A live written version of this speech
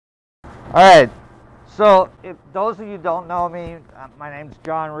All right. So, if those of you don't know me, my name's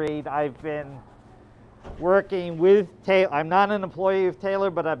John Reed. I've been working with Taylor. I'm not an employee of Taylor,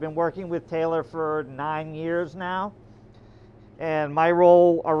 but I've been working with Taylor for 9 years now. And my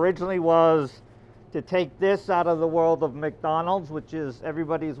role originally was to take this out of the world of McDonald's, which is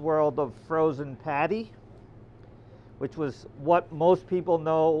everybody's world of frozen patty, which was what most people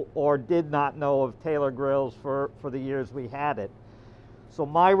know or did not know of Taylor Grills for the years we had it. So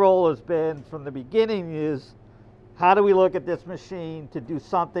my role has been from the beginning is how do we look at this machine to do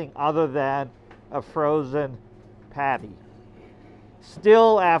something other than a frozen patty?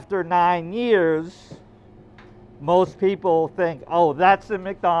 Still, after 9 years, most people think, oh, that's the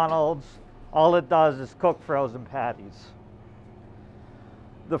McDonald's. All it does is cook frozen patties.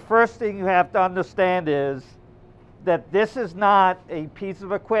 The first thing you have to understand is that this is not a piece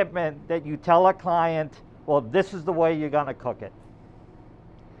of equipment that you tell a client, well, this is the way you're going to cook it.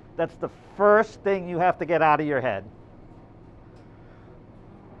 That's the first thing you have to get out of your head.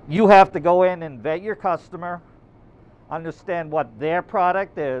 You have to go in and vet your customer, understand what their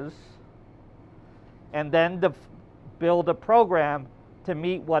product is, and then build a program to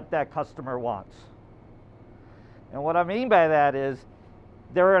meet what that customer wants. And what I mean by that is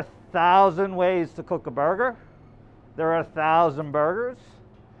there are 1,000 ways to cook a burger. There are 1,000 burgers.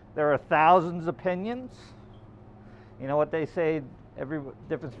 There are thousands of opinions. You know what they say every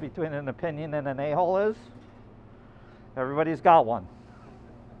difference between an opinion and an a-hole is? Everybody's got one.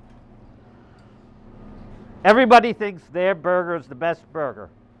 Everybody thinks their burger is the best burger.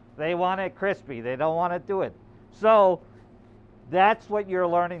 They want it crispy. They don't want to do it. So that's what you're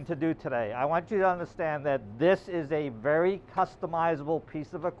learning to do today. I want you to understand that this is a very customizable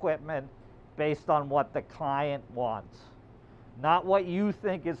piece of equipment based on what the client wants, not what you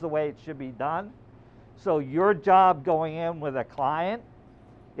think is the way it should be done. So your job going in with a client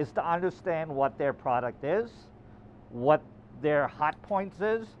is to understand what their product is, what their hot points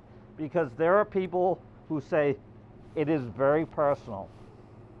is, because there are people who say it is very personal.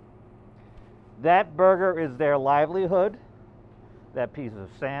 That burger is their livelihood. That piece of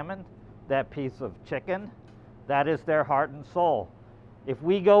salmon, that piece of chicken, that is their heart and soul. If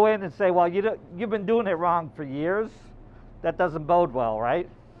we go in and say, well, you've been doing it wrong for years, that doesn't bode well, right?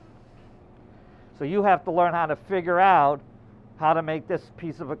 So you have to learn how to figure out how to make this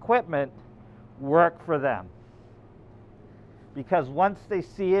piece of equipment work for them. Because once they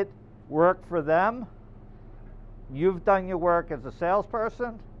see it work for them, you've done your work as a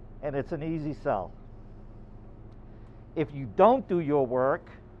salesperson, and it's an easy sell. If you don't do your work,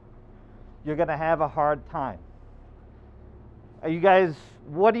 you're going to have a hard time. You guys,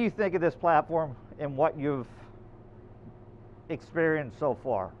 what do you think of this platform and what you've experienced so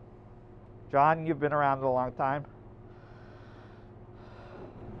far? John, you've been around a long time.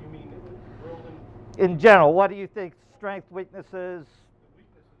 You mean rolling? In general, what do you think? Strength, weaknesses? The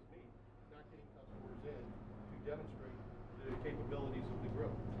weakness is me, not getting customers in to demonstrate the capabilities of the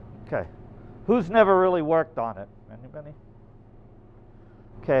grill. Okay. Who's never really worked on it? Anybody?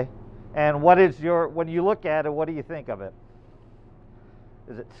 Okay. And what is your, when you look at it, what do you think of it?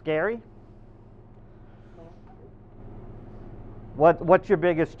 Is it scary? What's your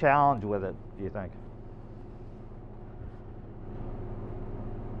biggest challenge with it, do you think?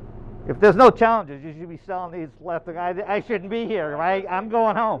 If there's no challenges, you should be selling these left. I shouldn't be here, right? I'm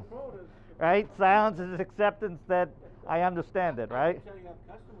going home, right? Silence is acceptance that I understand it, right? Until you have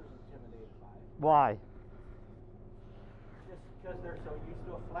customers intimidated by it. Why? Just because they're so used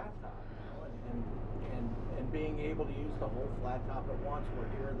to a flat top, you know, and being able to use the whole flat top at once, where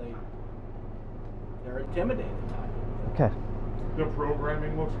here they're intimidated by it. Okay. The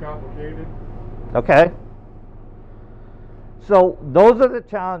programming looks complicated. Okay. So those are the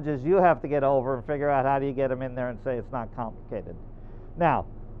challenges you have to get over and figure out how do you get them in there and say it's not complicated. Now,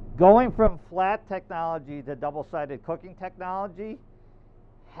 going from flat technology to double-sided cooking technology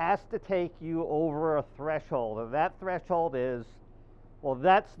has to take you over a threshold. And that threshold is, well,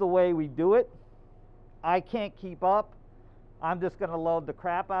 that's the way we do it. I can't keep up. I'm just going to load the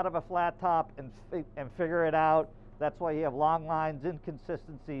crap out of a flat top and figure it out. That's why you have long lines,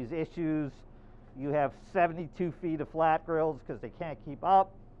 inconsistencies, issues. You have 72 feet of flat grills because they can't keep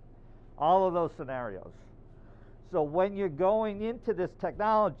up. All of those scenarios. So when you're going into this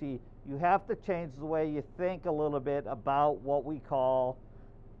technology, you have to change the way you think a little bit about what we call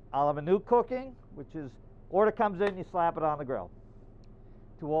a la minute cooking, which is order comes in, you slap it on the grill,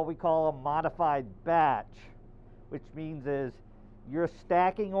 to what we call a modified batch, which means is you're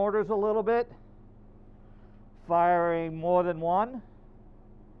stacking orders a little bit, firing more than one.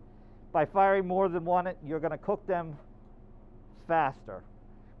 By firing more than one, you're going to cook them faster.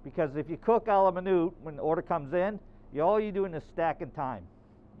 Because if you cook a la minute, when the order comes in, all you're doing is stacking time.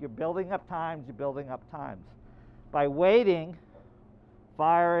 You're building up times, you're building up times. By waiting,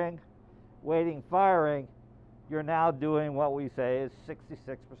 firing, waiting, firing, you're now doing what we say is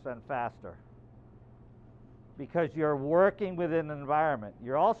 66% faster. Because you're working within an environment.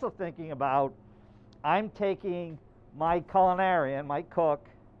 You're also thinking about, I'm taking my culinarian, my cook,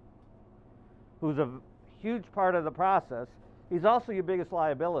 who's a huge part of the process. He's also your biggest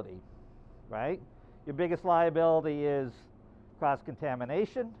liability, right? Your biggest liability is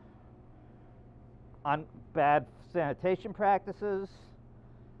cross-contamination, on bad sanitation practices,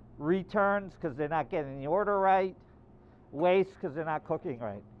 returns because they're not getting the order right, waste because they're not cooking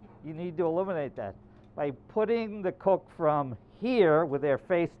right. You need to eliminate that. By putting the cook from here with their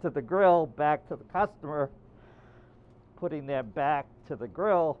face to the grill back to the customer, putting their back to the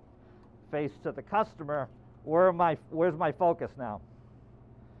grill, face to the customer, where's my focus now?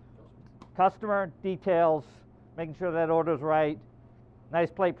 Customer, details, making sure that order's right, nice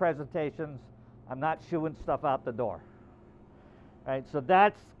plate presentations. I'm not shooing stuff out the door. Right, so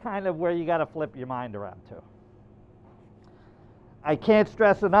that's kind of where you got to flip your mind around to. I can't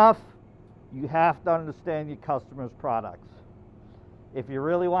stress enough, you have to understand your customers' products. If you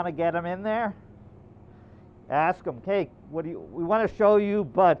really want to get them in there, ask them, hey, we want to show you,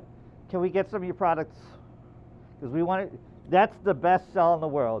 but can we get some of your products? Because that's the best sell in the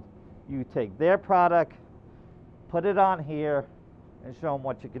world. You take their product, put it on here, and show them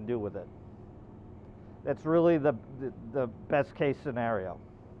what you can do with it. That's really the best case scenario.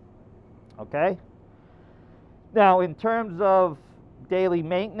 Okay? Now, in terms of daily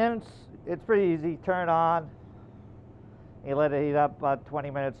maintenance, it's pretty easy. Turn on, you let it heat up about 20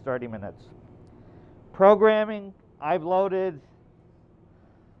 minutes, 30 minutes. Programming, I've loaded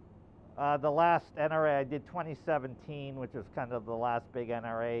the last NRA. I did 2017, which was kind of the last big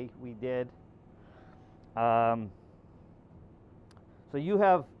NRA we did. So you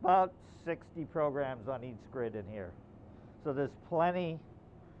have about 60 programs on each grid in here. So there's plenty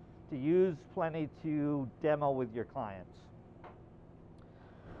to use, plenty to demo with your clients.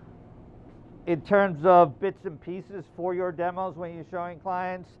 In terms of bits and pieces for your demos when you're showing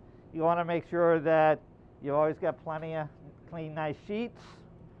clients, you want to make sure that you always got plenty of clean, nice sheets.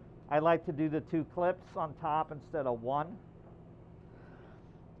 I like to do the 2 clips on top instead of 1.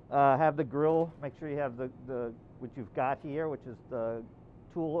 Have the grill, make sure you have what you've got here, which is the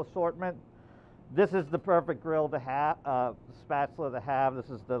tool assortment. This is the perfect grill to have, spatula to have. This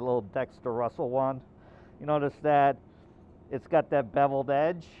is the little Dexter Russell one. You notice that it's got that beveled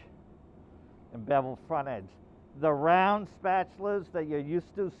edge and beveled front edge. The round spatulas that you're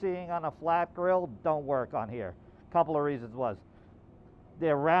used to seeing on a flat grill don't work on here. A couple of reasons was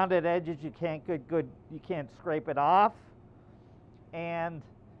they're rounded edges. You can't you can't scrape it off, and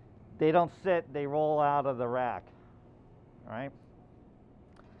they don't sit. They roll out of the rack. All right.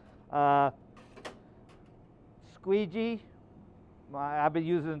 Squeegee, I've been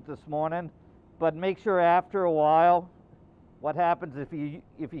using it this morning, but make sure after a while, what happens if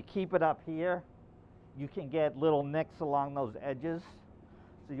you keep it up here, you can get little nicks along those edges.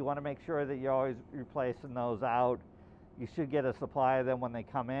 So you want to make sure that you're always replacing those out. You should get a supply of them when they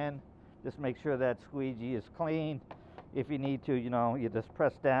come in. Just make sure that squeegee is clean. If you need to, you just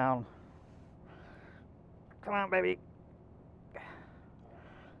press down. Come on, baby.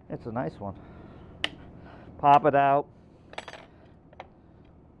 It's a nice one. Pop it out.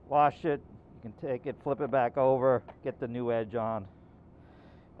 Wash it. You can take it, flip it back over, get the new edge on,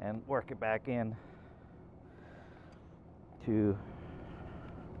 and work it back in to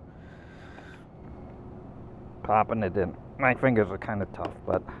popping it in. My fingers are kind of tough,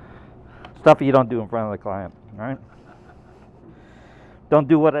 but stuff you don't do in front of the client, all right? Don't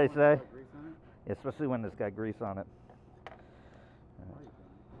do what I say, especially when it's got grease on it.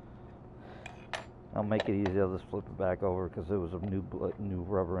 I'll make it easy. I'll just flip it back over because it was a new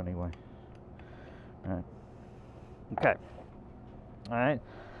rubber anyway. All right. Okay. All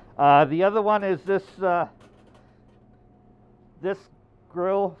right. The other one is this. This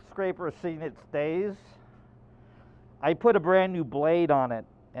grill scraper has seen its days. I put a brand new blade on it,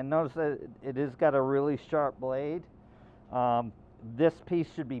 and notice that it has got a really sharp blade. This piece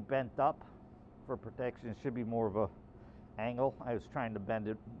should be bent up for protection. It should be more of a angle. I was trying to bend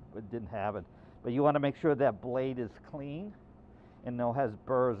it, but didn't have it. But you want to make sure that blade is clean and no has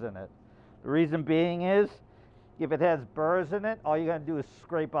burrs in it. The reason being is, if it has burrs in it, all you're going to do is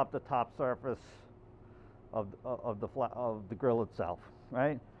scrape up the top surface of the grill itself,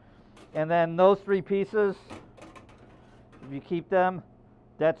 right? And then those 3 pieces, if you keep them,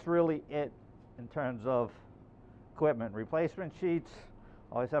 that's really it in terms of equipment. Replacement sheets,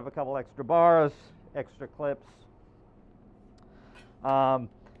 Always have a couple extra bars, extra clips.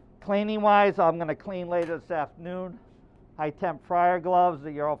 Cleaning wise, I'm going to clean later this afternoon. High temp fryer gloves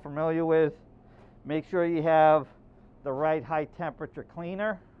that you're all familiar with. Make sure you have the right high temperature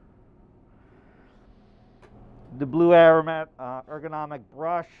cleaner. The blue ergonomic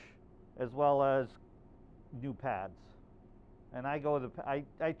brush, as well as new pads. And I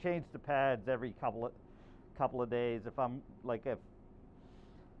change the pads every couple of days. If I'm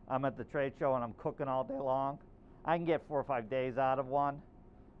at the trade show and I'm cooking all day long, I can get 4 or 5 days out of one.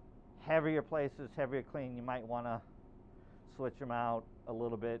 Heavier places, heavier clean, you might want to switch them out a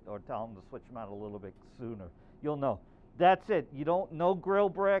little bit, or tell them to switch them out a little bit sooner. You'll know. That's it. No grill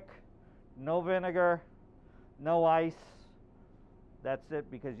brick, no vinegar, no ice. That's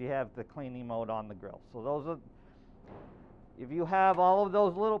it, because you have the cleaning mode on the grill. So those are, if you have all of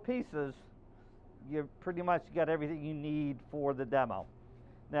those little pieces, you've pretty much got everything you need for the demo.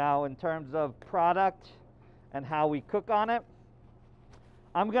 Now, in terms of product and how we cook on it,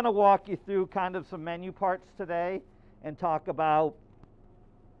 I'm going to walk you through kind of some menu parts today and talk about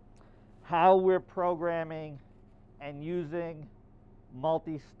how we're programming and using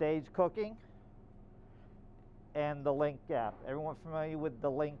multi-stage cooking and the link gap. Everyone familiar with the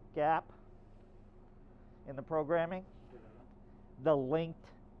link gap in the programming? The linked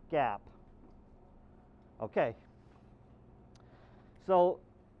gap. Okay. So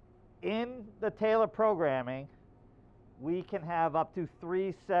in the Taylor programming, we can have up to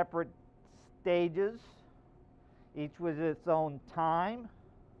 3 separate stages, each with its own time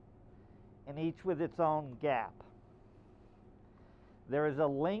and each with its own gap. There is a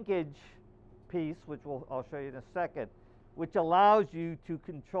linkage piece, which I'll show you in a second, which allows you to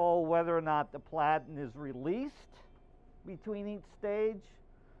control whether or not the platen is released between each stage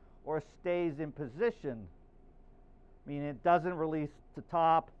or stays in position, meaning it doesn't release to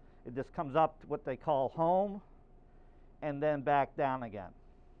top, it just comes up to what they call home and then back down again.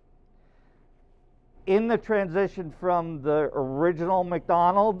 In the transition from the original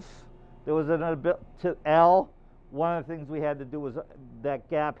McDonald's, there was to L. One of the things we had to do was that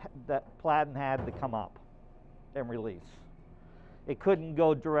gap, that platen had to come up and release. It couldn't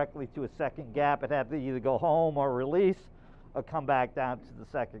go directly to a second gap. It had to either go home or release or come back down to the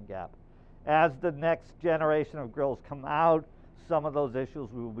second gap. As the next generation of grills come out, some of those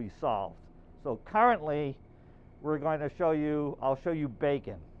issues will be solved. So currently, we're going to show you, I'll show you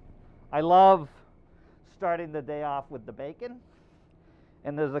bacon. I love starting the day off with the bacon,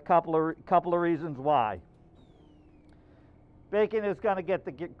 and there's a couple of reasons why. Bacon is going to get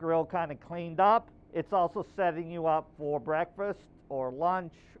the grill kind of cleaned up. It's also setting you up for breakfast or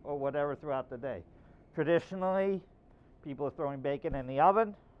lunch or whatever throughout the day. Traditionally, people are throwing bacon in the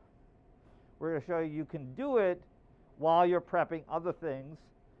oven. We're going to show you can do it while you're prepping other things.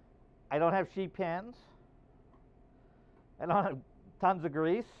 I don't have sheet pans. I don't have tons of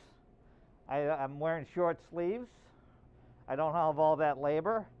grease. I'm wearing short sleeves. I don't have all that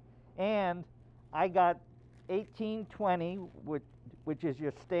labor. And I got 1820, which is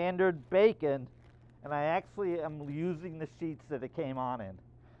your standard bacon, and I actually am using the sheets that it came on in.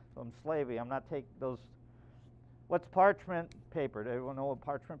 So I'm slaving. I'm not taking those. What's parchment paper? Does everyone know what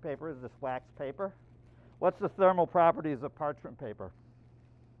parchment paper is? This wax paper? What's the thermal properties of parchment paper?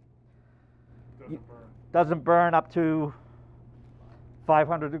 Doesn't burn. Doesn't burn up to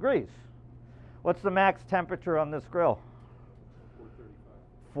 500 degrees. What's the max temperature on this grill?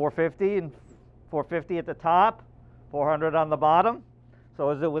 435. 450, and 450 at the top, 400 on the bottom. So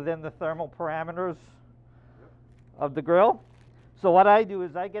is it within the thermal parameters of the grill? So what I do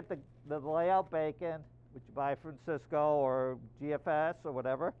is I get the layout bacon, which you buy from Cisco or GFS or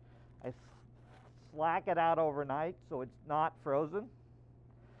whatever. I slack it out overnight so it's not frozen.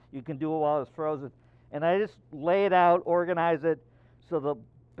 You can do it while it's frozen. And I just lay it out, organize it so the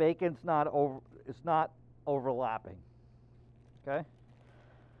bacon's not overlapping. Okay?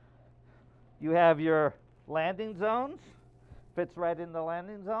 You have your landing zones. Fits right in the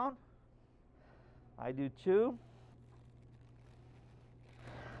landing zone. I do 2.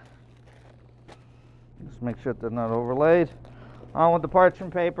 Just make sure they're not overlaid. On with the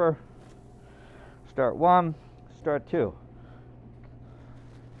parchment paper. Start 1, start 2.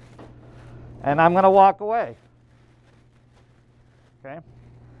 And I'm going to walk away. Okay?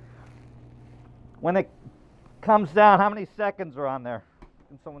 When it comes down, how many seconds are on there?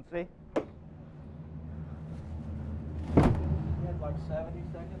 Can someone see? Like 70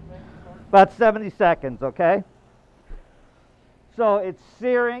 seconds maybe? About 70 seconds, okay? So it's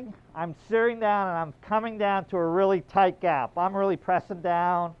searing. I'm searing down and I'm coming down to a really tight gap. I'm really pressing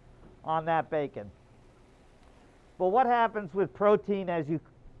down on that bacon. But what happens with protein as you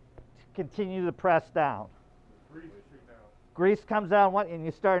continue to press down? Grease comes out and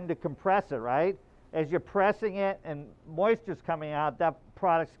you're starting to compress it, right? As you're pressing it and moisture's coming out, that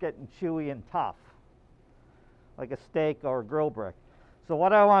product's getting chewy and tough, like a steak or a grill brick. So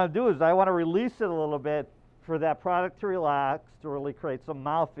what I want to do is I want to release it a little bit for that product to relax, to really create some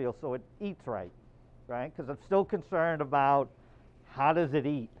mouthfeel so it eats right? Because I'm still concerned about how does it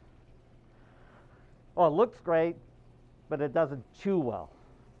eat. Oh, it looks great, but it doesn't chew well,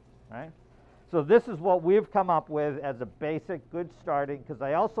 right? So this is what we've come up with as a basic good starting, because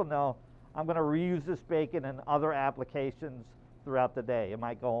I also know I'm going to reuse this bacon in other applications throughout the day. It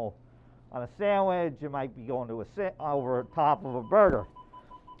might go on a sandwich, it might be going to over top of a burger.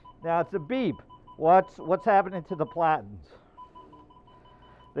 Now it's a beep. What's happening to the platens?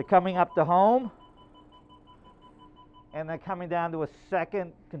 They're coming up to home, and they're coming down to a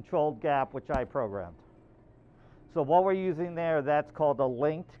second controlled gap, which I programmed. So what we're using there, that's called a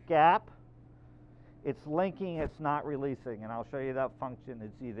linked gap. It's linking, it's not releasing, and I'll show you that function.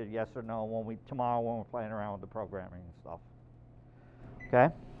 It's either yes or no tomorrow when we're playing around with the programming and stuff.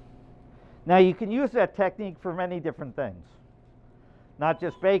 Okay? Now you can use that technique for many different things, not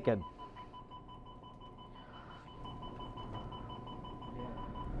just bacon.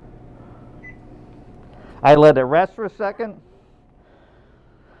 I let it rest for a second.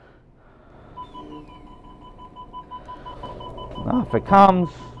 Now if it comes,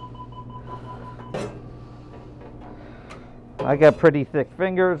 I got pretty thick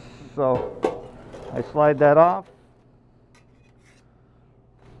fingers, so I slide that off.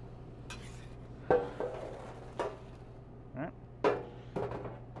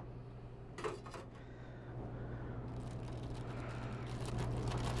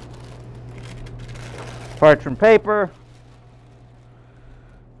 Parchment paper.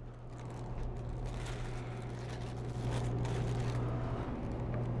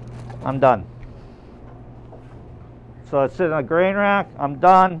 I'm done. So it's in a grain rack. I'm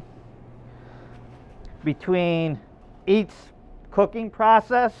done. Between each cooking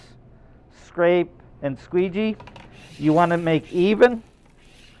process, scrape and squeegee, you want to make even.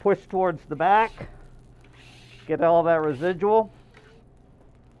 Push towards the back. Get all that residual.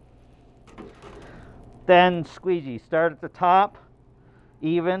 Then squeegee. Start at the top,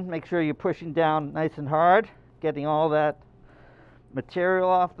 even. Make sure you're pushing down nice and hard, getting all that material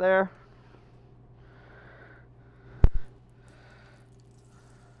off there.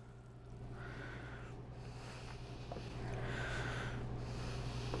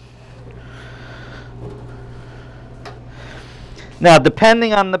 Now,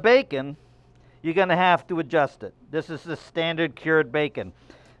 depending on the bacon, you're going to have to adjust it. This is the standard cured bacon.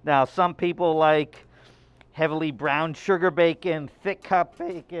 Now, some people like heavily brown sugar bacon, thick cut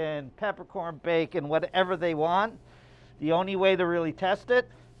bacon, peppercorn bacon, whatever they want. The only way to really test it,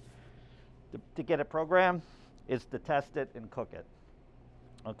 to get it programmed, is to test it and cook it.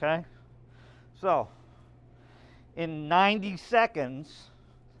 Okay? So, in 90 seconds,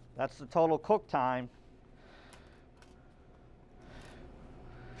 that's the total cook time,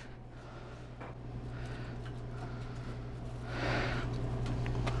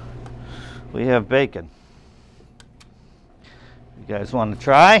 we have bacon. You guys want to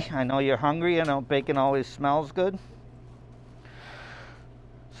try? I know you're hungry. I know bacon always smells good.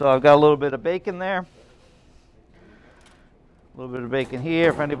 So I've got a little bit of bacon there. A little bit of bacon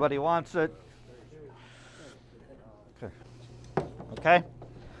here if anybody wants it. Okay. Okay.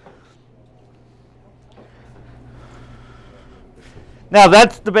 Now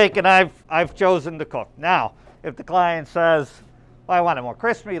that's the bacon I've chosen to cook. Now, if the client says, well, I want it more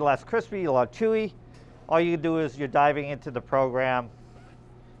crispy, less crispy, a lot chewy, all you do is you're diving into the program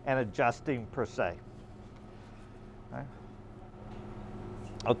and adjusting per se.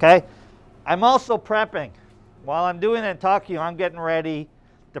 Okay? I'm also prepping. While I'm doing it and talking, I'm getting ready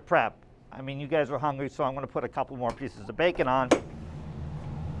to prep. I mean, you guys are hungry, so I'm going to put a couple more pieces of bacon on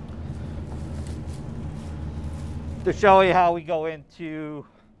to show you how we go into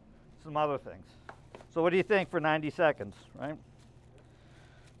some other things. So what do you think for 90 seconds, right?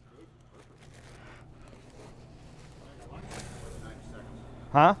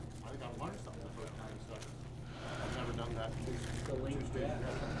 Huh? I think I learned something the first 90 seconds. I've never done that.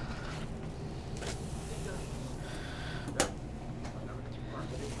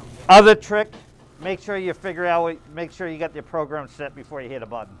 Other trick, make sure you figure out, make sure you got your program set before you hit a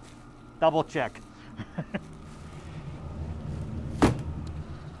button. Double check.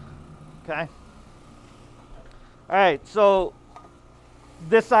 Okay. All right, so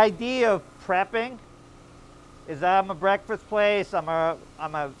this idea of prepping is that I'm a breakfast place, I'm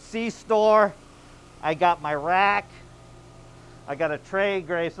a C-store, I got my rack. I got a tray,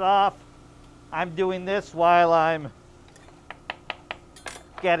 grace off. I'm doing this while I'm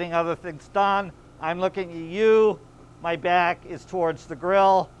getting other things done. I'm looking at you. My back is towards the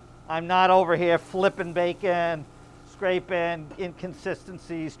grill. I'm not over here flipping bacon, scraping,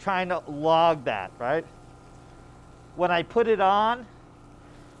 inconsistencies, trying to log that, right? When I put it on,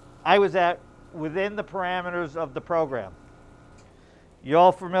 I was within the parameters of the program. You're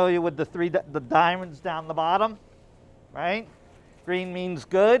all familiar with the diamonds down the bottom, right? Green means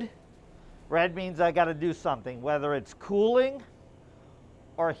good. Red means I got to do something, whether it's cooling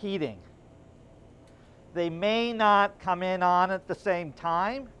or heating. They may not come in on at the same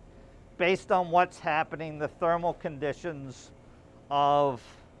time based on what's happening, the thermal conditions of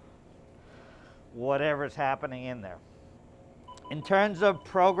whatever's happening in there. In terms of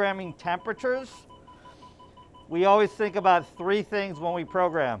programming temperatures, we always think about 3 things when we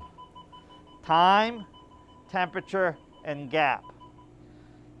program: time, temperature, and gap.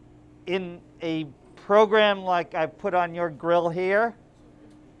 In a program like I put on your grill here,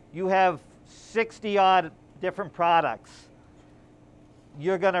 you have 60-odd different products.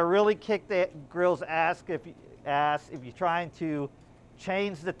 You're going to really kick the grill's ass if you're trying to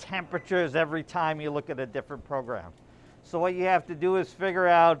change the temperatures every time you look at a different program. So what you have to do is figure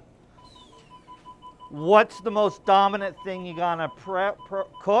out what's the most dominant thing you're going to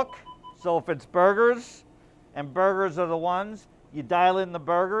cook. So if it's burgers, and burgers are the ones, you dial in the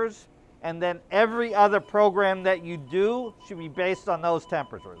burgers, and then every other program that you do should be based on those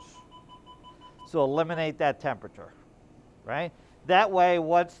temperatures. So eliminate that temperature, right? That way,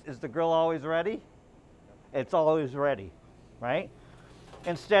 is the grill always ready? It's always ready, right?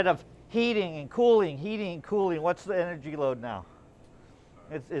 Instead of heating and cooling, what's the energy load now?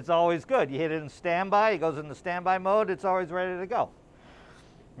 It's always good. You hit it in standby, it goes into standby mode, it's always ready to go.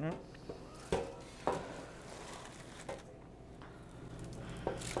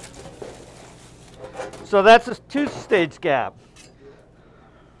 So that's a 2-stage gap.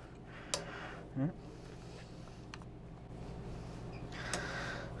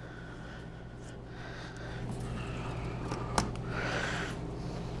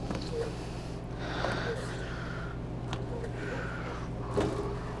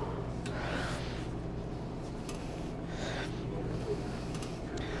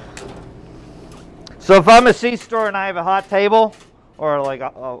 So if I'm a C-store and I have a hot table or like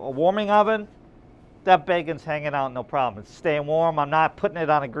a warming oven, that bacon's hanging out no problem. It's staying warm. I'm not putting it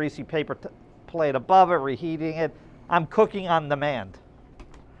on a greasy paper plate above it, reheating it. I'm cooking on demand.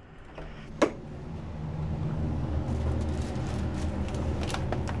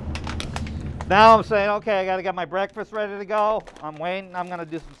 Now I'm saying, okay, I got to get my breakfast ready to go. I'm waiting. I'm going to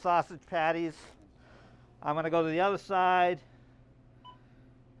do some sausage patties. I'm going to go to the other side.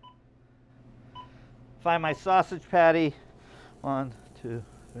 Find my sausage patty. 1, 2,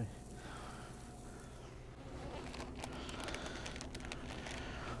 3.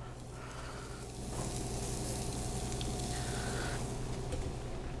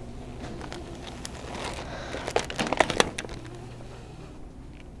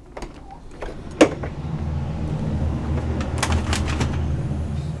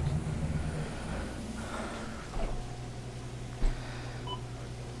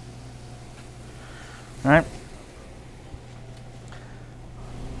 All right.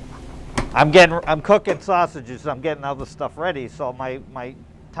 I'm cooking sausages. I'm getting other stuff ready, so my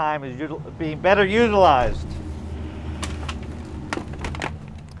time is being better utilized.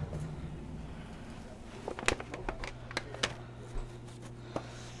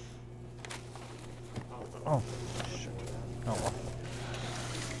 Oh, shit. Oh well.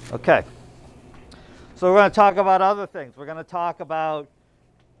 Okay. So we're going to talk about other things. We're going to talk about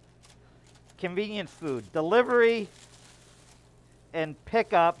convenience food. Delivery and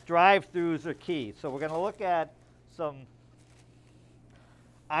pickup, drive-thrus are key. So we're going to look at some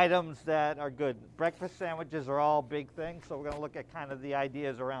items that are good. Breakfast sandwiches are all big things, so we're going to look at kind of the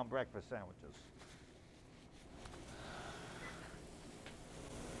ideas around breakfast sandwiches.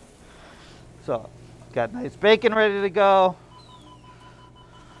 So, got nice bacon ready to go.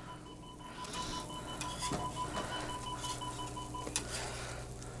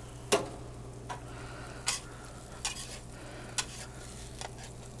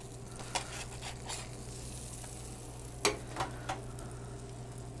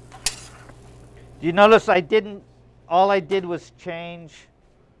 Do you notice all I did was change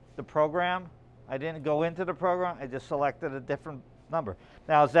the program. I didn't go into the program, I just selected a different number.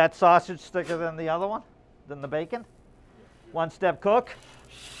 Now, is that sausage thicker than the other one, than the bacon? One-step cook.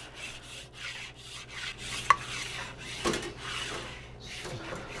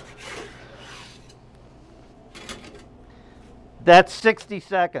 That's 60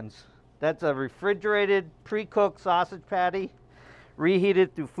 seconds. That's a refrigerated, pre-cooked sausage patty,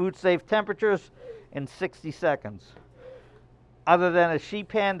 reheated through food-safe temperatures in 60 seconds. Other than a sheet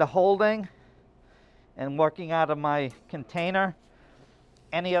pan to holding and working out of my container,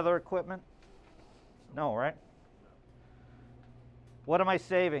 any other equipment? No, right? What am I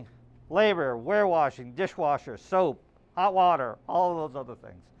saving? Labor, warewashing, dishwasher, soap, hot water, all of those other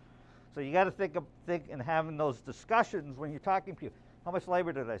things. So you got to think and having those discussions when you're talking to people. How much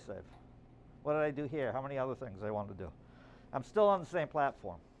labor did I save? What did I do here? How many other things I want to do? I'm still on the same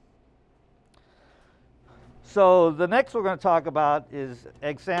platform. So the next we're going to talk about is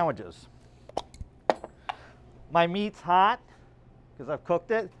egg sandwiches. My meat's hot because I've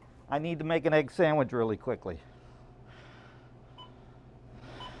cooked it. I need to make an egg sandwich really quickly.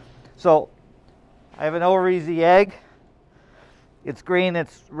 So I have an over easy egg. It's green,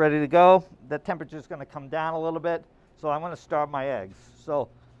 it's ready to go. The temperature is going to come down a little bit, so I'm going to start my eggs. So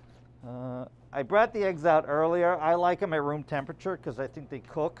I brought the eggs out earlier. I like them at room temperature because I think they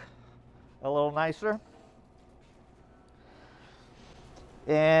cook a little nicer.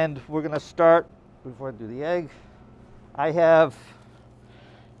 And we're going to start, before I do the egg, I have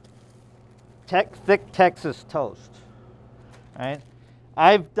thick Texas toast. Right?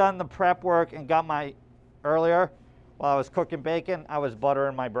 I've done the prep work and got my, earlier, while I was cooking bacon, I was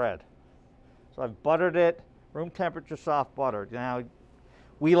buttering my bread. So I've buttered it, room temperature soft butter. Now,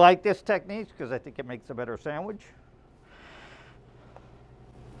 we like this technique because I think it makes a better sandwich.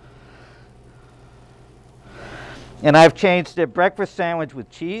 And I've changed it breakfast sandwich with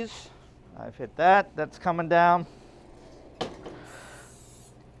cheese. I've hit that, that's coming down.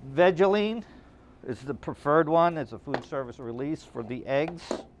 Vegeline is the preferred one. It's a food service release for the eggs.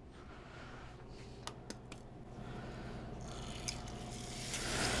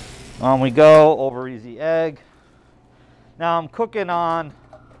 On we go, over easy egg. Now I'm cooking on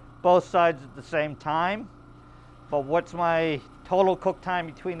both sides at the same time, but what's my total cook time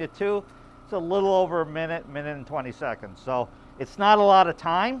between the two? It's a little over a minute, minute and 20 seconds. So it's not a lot of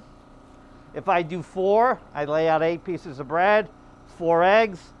time. If I do 4, I lay out 8 pieces of bread, 4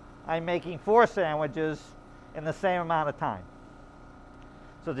 eggs, I'm making 4 sandwiches in the same amount of time.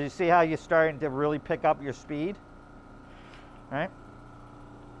 So do you see how you're starting to really pick up your speed? All right?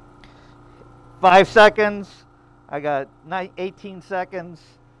 5 seconds, I got 18 seconds.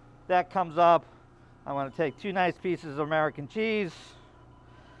 That comes up. I want to take 2 nice pieces of American cheese.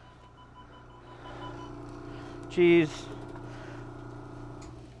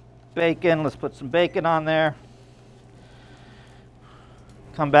 Bacon, let's put some bacon on there.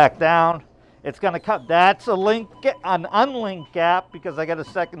 Come back down. It's going to cut, that's an unlinked gap because I got a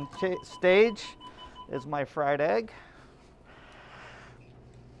second stage. Is my fried egg.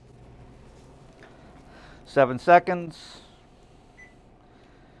 7 seconds.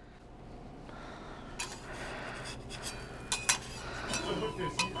 So with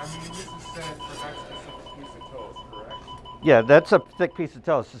this, I mean, this is set for that specific piece of toast, correct? Yeah, that's a thick piece of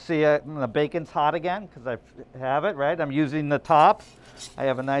toast. You see the bacon's hot again because I have it, right? I'm using the top. I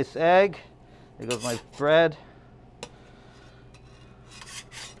have a nice egg. There goes my bread.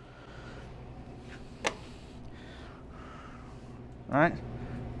 All right.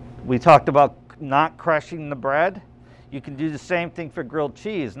 We talked about not crushing the bread. You can do the same thing for grilled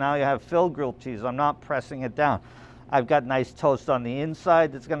cheese. Now you have filled grilled cheese. I'm not pressing it down. I've got nice toast on the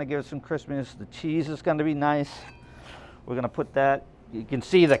inside that's going to give it some crispiness. The cheese is going to be nice. We're going to put that. You can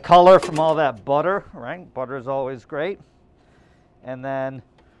see the color from all that butter, right? Butter is always great. And then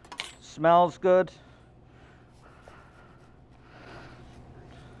smells good.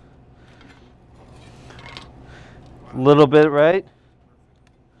 A little bit, right?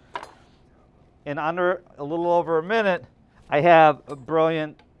 In under a little over a minute, I have a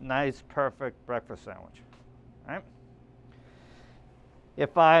brilliant, nice, perfect breakfast sandwich. Right?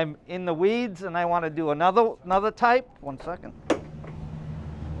 If I'm in the weeds and I want to do another type, 1 second.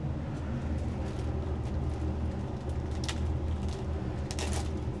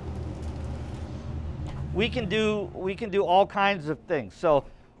 We can do all kinds of things. So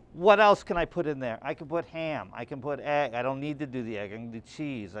what else can I put in there? I can put ham, I can put egg. I don't need to do the egg. I can do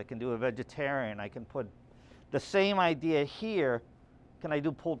cheese. I can do a vegetarian. I can put the same idea here. Can I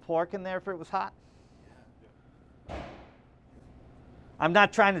do pulled pork in there if it was hot? I'm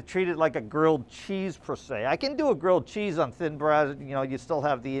not trying to treat it like a grilled cheese per se. I can do a grilled cheese on thin bread, you know, you still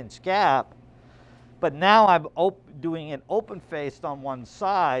have the inch gap. But now I'm doing it open-faced on one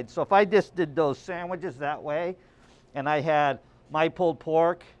side. So if I just did those sandwiches that way, and I had my pulled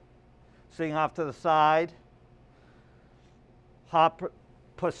pork sitting off to the side, hot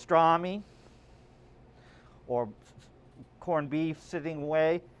pastrami, or corned beef sitting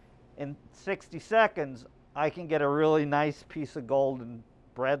away, in 60 seconds, I can get a really nice piece of golden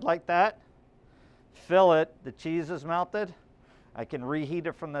bread like that. Fill it, the cheese is melted. I can reheat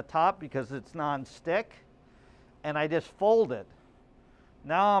it from the top because it's non-stick, and I just fold it.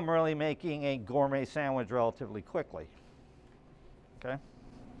 Now I'm really making a gourmet sandwich relatively quickly. Okay.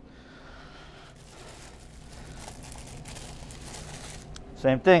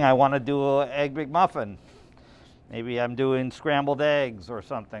 Same thing, I want to do an egg McMuffin. Maybe I'm doing scrambled eggs or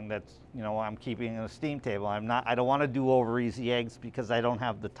something that's, you know, I'm keeping in a steam table. I don't want to do over easy eggs because I don't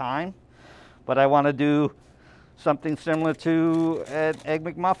have the time, but I want to do something similar to an egg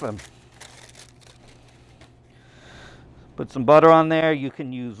McMuffin. Put some butter on there. You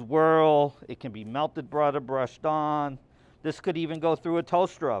can use whirl. It can be melted butter brushed on. This could even go through a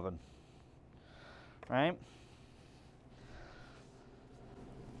toaster oven, right?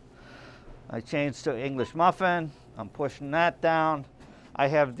 I changed to English muffin. I'm pushing that down. I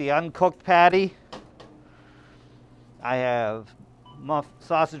have the uncooked patty. I have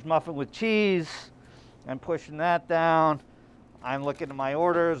sausage muffin with cheese. I'm pushing that down. I'm looking at my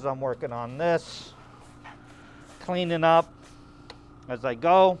orders. I'm working on this. Cleaning up as I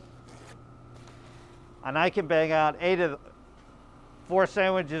go. And I can bang out 4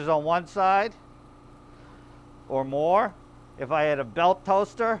 sandwiches on one side or more. If I had a belt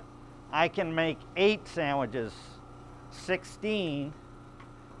toaster, I can make 8 sandwiches, 16.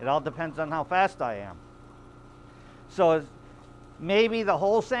 It all depends on how fast I am. So maybe the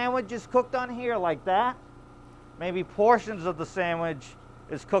whole sandwich is cooked on here like that. Maybe portions of the sandwich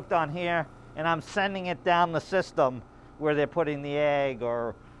is cooked on here, and I'm sending it down the system where they're putting the egg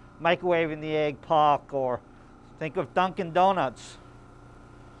or microwaving the egg puck, or think of Dunkin' Donuts.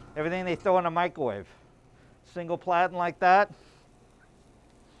 Everything they throw in a microwave. Single platen like that.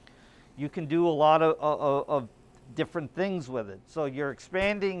 You can do a lot of different things with it. So you're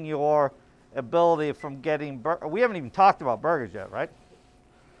expanding your ability from getting, we haven't even talked about burgers yet, right?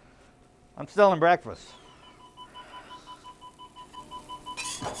 I'm still in breakfast.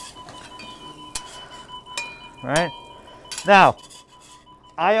 Right? Now,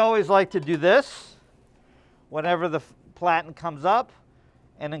 I always like to do this whenever the platen comes up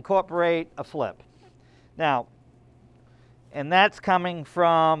and incorporate a flip. Now, and that's coming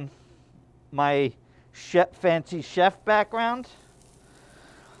from my fancy chef background.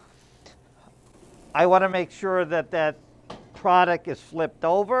 I want to make sure that that product is flipped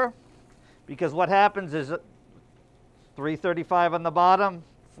over, because what happens is 335 on the bottom,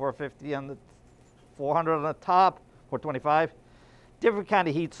 450 on the 400 on the top, 425. Different kind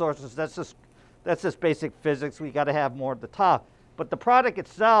of heat sources. That's just basic physics. We got to have more at the top. But the product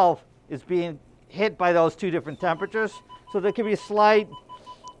itself is being hit by those 2 different temperatures, so there can be a slight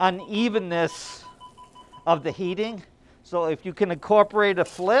unevenness of the heating. So if you can incorporate a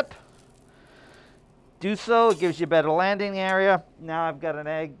flip, do so. It gives you a better landing area. Now I've got an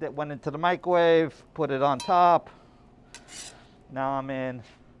egg that went into the microwave, put it on top. Now I'm in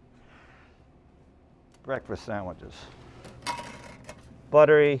breakfast sandwiches.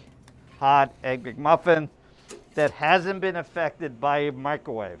 Buttery, hot egg McMuffin that hasn't been affected by a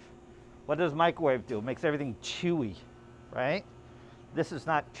microwave. What does microwave do? It makes everything chewy, right? This is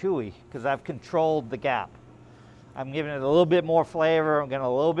not chewy because I've controlled the gap. I'm giving it a little bit more flavor. I'm getting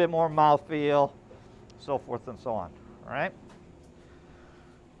a little bit more mouthfeel, so forth and so on. All right?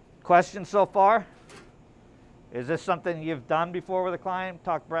 Questions so far? Is this something you've done before with a client?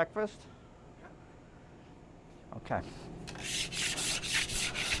 Talk breakfast? Okay.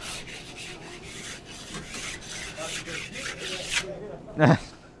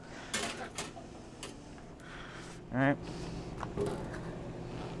 All right.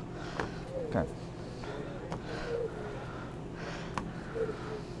 Okay.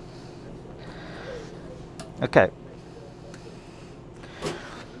 Okay.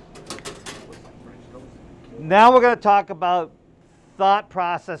 Now we're going to talk about thought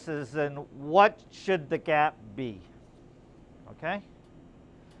processes and what should the gap be. Okay?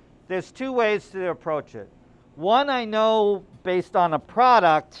 There's 2 ways to approach it. One, I know based on a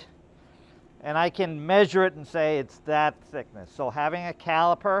product, and I can measure it and say it's that thickness. So having a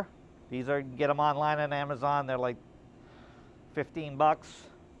caliper, these are, you can get them online on Amazon, they're like 15 bucks,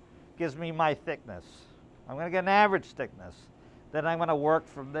 gives me my thickness. I'm going to get an average thickness. Then I'm going to work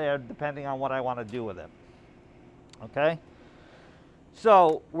from there depending on what I want to do with it. Okay?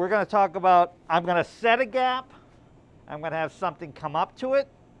 So we're going to talk about, I'm going to set a gap, I'm going to have something come up to it,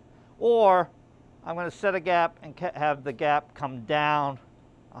 or I'm going to set a gap and have the gap come down,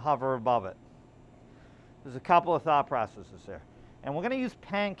 hover above it. There's a couple of thought processes there. And we're going to use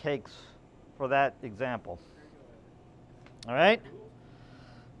pancakes for that example. All right?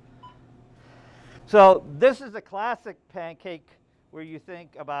 So this is a classic pancake where you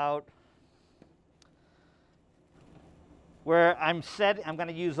think about where I'm going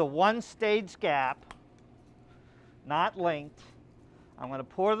to use a one-stage gap, not linked. I'm going to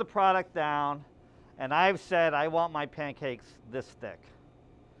pour the product down, and I've said I want my pancakes this thick.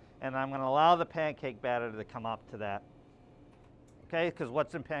 And I'm going to allow the pancake batter to come up to that. Okay, because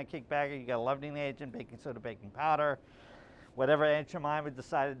what's in pancake batter? You got a leavening agent, baking soda, baking powder, whatever Aunt Jemima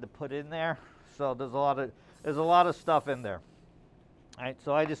decided to put in there. So there's a lot of stuff in there. All right,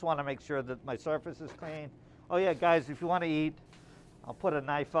 so I just want to make sure that my surface is clean. Oh yeah, guys, if you want to eat, I'll put a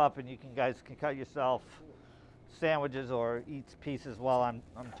knife up, and guys can cut yourself sandwiches or eat pieces while I'm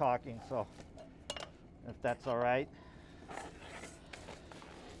talking. So if that's all right.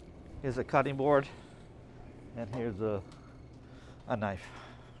 Here's a cutting board, and here's a knife.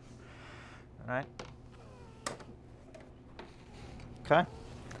 All right. Okay.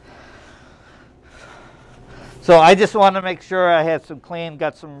 So I just want to make sure I had some clean,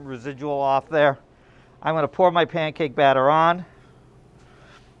 got some residual off there. I'm going to pour my pancake batter on,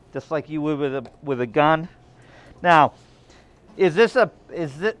 just like you would with a gun. Now, is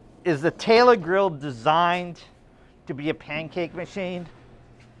the Taylor grill designed to be a pancake machine?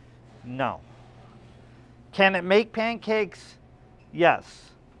 No. Can it make pancakes?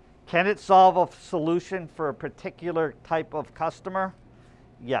 Yes. Can it solve a solution for a particular type of customer?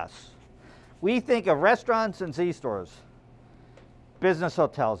 Yes. We think of restaurants and C-stores, business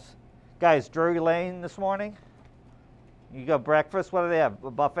hotels. Guys, Drury Lane this morning, you got breakfast, what do they have? A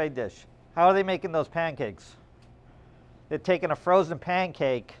buffet dish. How are they making those pancakes? They're taking a frozen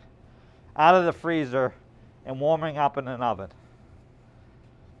pancake out of the freezer and warming up in an oven.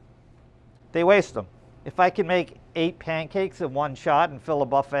 They waste them. If I can make 8 pancakes in one shot and fill a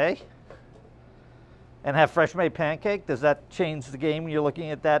buffet and have fresh made pancake, does that change the game? You're looking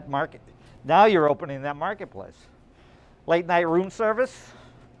at that market. Now you're opening that marketplace. Late night room service,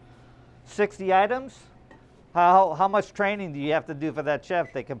 60 items. How much training do you have to do for that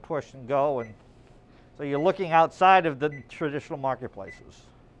chef? They can push and go, and so you're looking outside of the traditional marketplaces.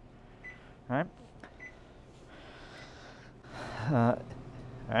 All right. All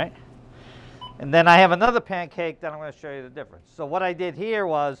right. And then I have another pancake that I'm going to show you the difference. So what I did here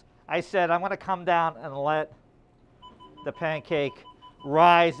was I said I'm going to come down and let the pancake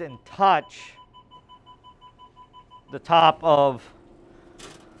rise and touch the top of,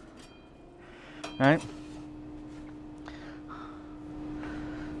 right?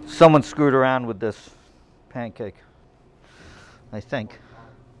 Someone screwed around with this pancake, I think.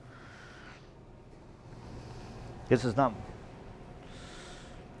 This is not.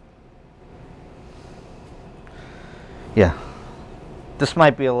 Yeah, this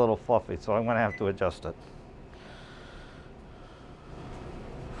might be a little fluffy, so I'm going to have to adjust it.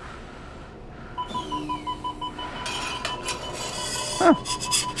 Huh.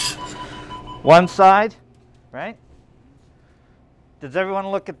 One side, right? Does everyone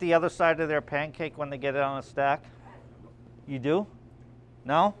look at the other side of their pancake when they get it on a stack? You do?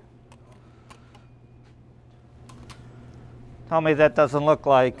 No? Tell me that doesn't look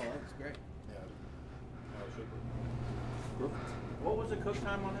like. Oh, that's great. Yeah. What was the cook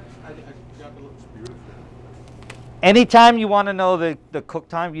time on it? I got the looks beautiful. Anytime you want to know the cook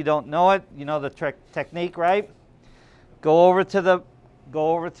time, you don't know it, you know the technique, right? Go over to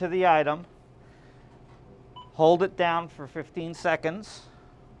the item, hold it down for 15 seconds.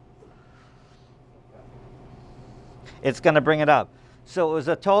 It's going to bring it up. So it was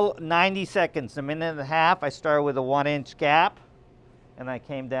a total 90 seconds, a minute and a half. I started with a 1-inch gap, and I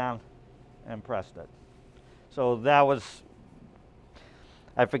came down and pressed it. So that was,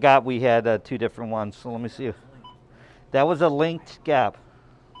 I forgot we had 2 different ones. So let me see. That was a linked gap.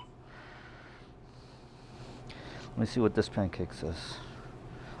 Let me see what this pancake says.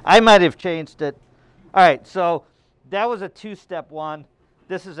 I might have changed it. All right, so that was a 2-step one.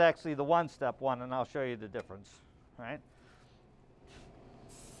 This is actually the 1-step one, and I'll show you the difference. All right.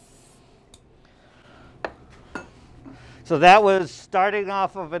 So that was starting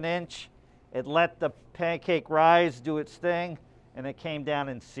off of 1 inch. It let the pancake rise, do its thing, and it came down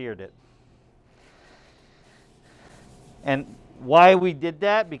and seared it. And why we did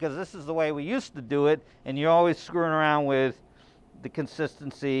that? Because this is the way we used to do it, and you're always screwing around with the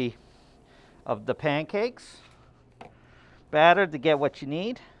consistency of the pancakes batter to get what you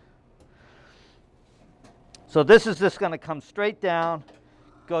need. So this is just going to come straight down,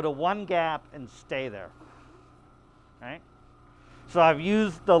 go to 1 gap, and stay there. Right? So I've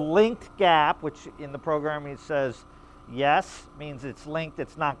used the linked gap, which in the programming it says yes, means it's linked,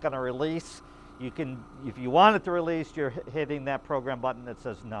 it's not going to release. You can, if you want it to release, you're hitting that program button that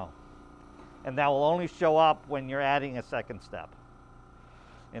says no. And that will only show up when you're adding a second step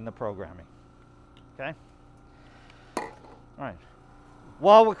in the programming. Okay? All right.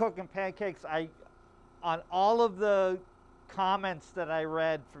 While we're cooking pancakes, on all of the comments that I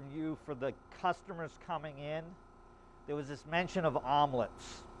read from you for the customers coming in, there was this mention of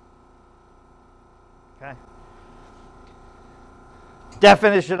omelets. Okay?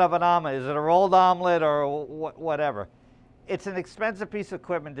 Definition of an omelet. Is it a rolled omelet or whatever? It's an expensive piece of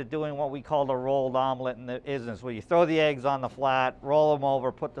equipment to doing what we call a rolled omelet in the business, where you throw the eggs on the flat, roll them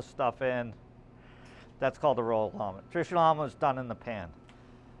over, put the stuff in. That's called a rolled omelet. Traditional omelet is done in the pan.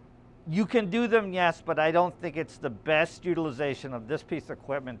 You can do them, yes, but I don't think it's the best utilization of this piece of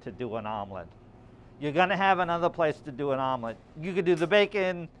equipment to do an omelet. You're going to have another place to do an omelet. You can do the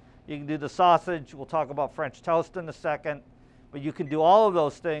bacon, you can do the sausage. We'll talk about French toast in a second. But you can do all of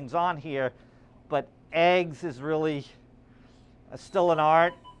those things on here. But eggs is really still an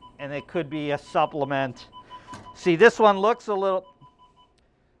art, and it could be a supplement. See, this one looks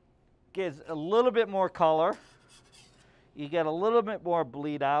gives a little bit more color. You get a little bit more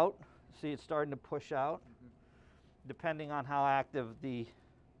bleed out. See, it's starting to push out, depending on how active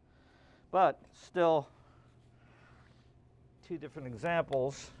but still, two different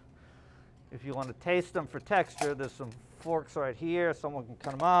examples. If you want to taste them for texture, there's some forks right here. Someone can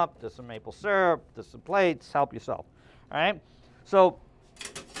cut them up. There's some maple syrup. There's some plates. Help yourself. All right? So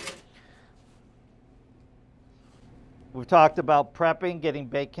we've talked about prepping, getting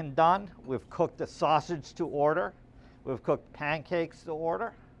bacon done. We've cooked the sausage to order. We've cooked pancakes to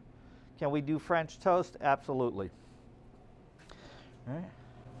order. Can we do French toast? Absolutely. All right.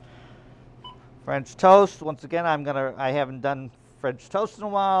 French toast, once again, I haven't done French toast in a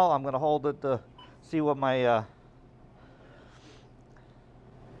while. I'm gonna hold it to see what my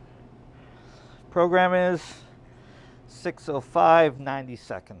program is. 6:05, 90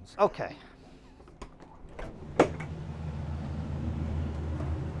 seconds. Okay.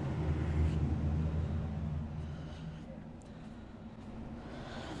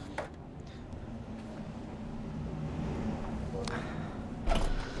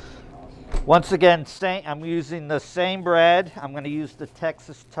 Once again, I'm using the same bread. I'm going to use the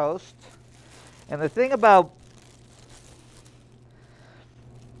Texas toast. And the thing about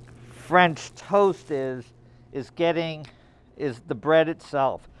French toast is the bread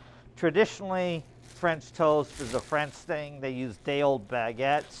itself. Traditionally, French toast is a French thing. They use day-old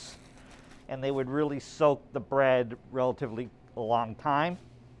baguettes, and they would really soak the bread relatively a long time,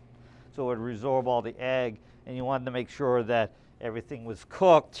 so it would resorb all the egg, and you wanted to make sure that everything was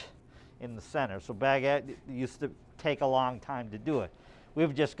cooked in the center. So baguette used to take a long time to do it.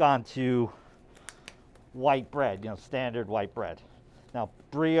 We've just gone to white bread, standard white bread. Now,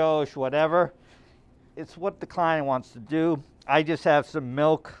 brioche, whatever, it's what the client wants to do. I just have some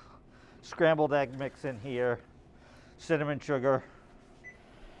milk, scrambled egg mix in here, cinnamon sugar,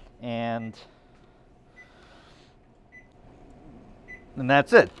 and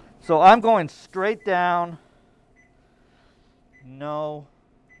that's it. So I'm going straight down, no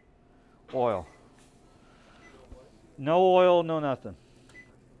oil. No oil, no nothing.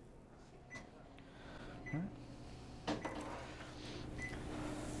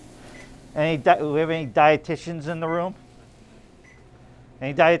 Do we have any dietitians in the room?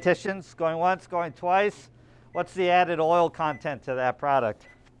 Any dietitians? Going once, going twice? What's the added oil content to that product?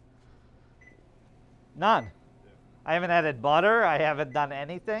 None. I haven't added butter. I haven't done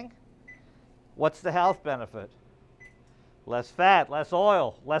anything. What's the health benefit? Less fat, less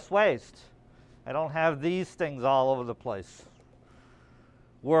oil, less waste. I don't have these things all over the place.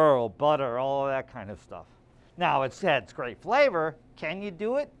 Whirl, butter, all of that kind of stuff. Now, it's great flavor. Can you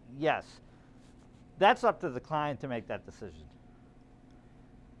do it? Yes. That's up to the client to make that decision.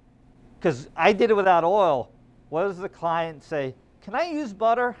 Because I did it without oil. What does the client say? Can I use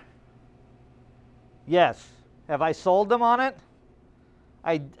butter? Yes. Have I sold them on it?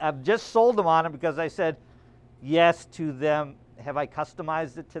 I've just sold them on it because I said yes to them. Have I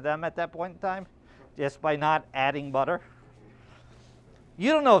customized it to them at that point in time? Just by not adding butter?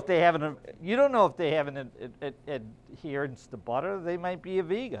 You don't know if they have an adherence to butter. They might be a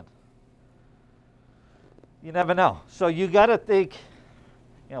vegan. You never know. So you got to think,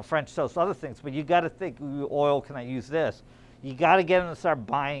 French toast, other things, but you got to think, oil, can I use this? You got to get them to start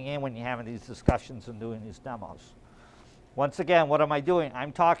buying in when you're having these discussions and doing these demos. Once again, what am I doing?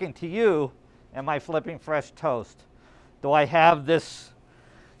 I'm talking to you. Am I flipping fresh toast? Do I have this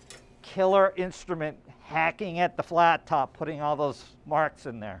killer instrument hacking at the flat top, putting all those marks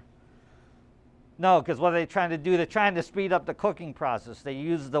in there? No, because what are they trying to do? They're trying to speed up the cooking process. They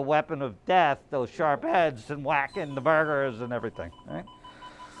use the weapon of death, those sharp edges, and whack in the burgers and everything, right?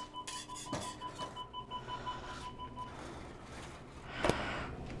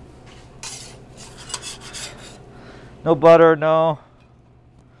 No butter, no.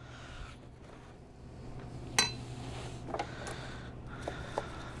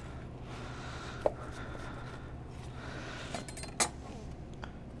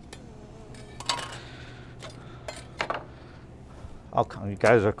 Oh, you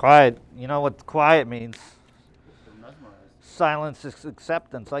guys are quiet. You know what quiet means? Silence is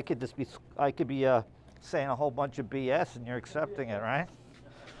acceptance. I could be saying a whole bunch of BS and you're accepting it, right?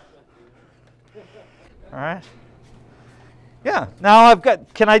 All right. Yeah. Now I've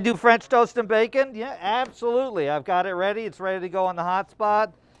got. Can I do French toast and bacon? Yeah, absolutely. I've got it ready. It's ready to go on the hot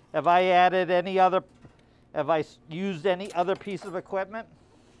spot. Have I added any other? Have I used any other piece of equipment?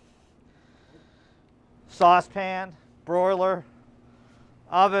 Saucepan, broiler,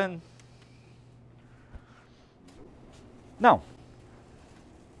 oven. No.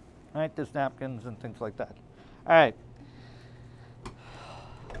 All right, there's napkins and things like that. All right.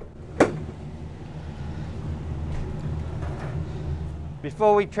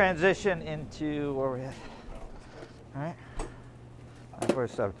 Before we transition into where we at? All right.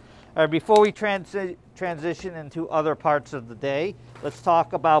 9:47. All right. Before we transition into other parts of the day, let's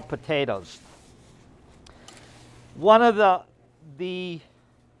talk about potatoes. One of the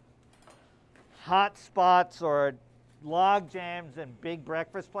hot spots or log jams in big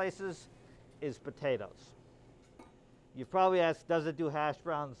breakfast places is potatoes. You've probably asked, does it do hash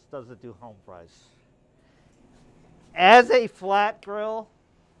browns? Does it do home fries? As a flat grill,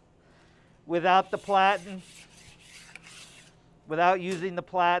 without the platen, without using the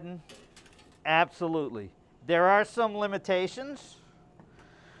platen, absolutely. There are some limitations.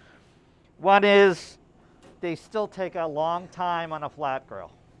 One is they still take a long time on a flat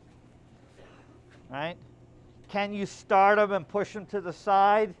grill, right? Can you start them and push them to the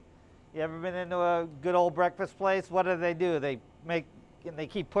side? You ever been into a good old breakfast place? What do? They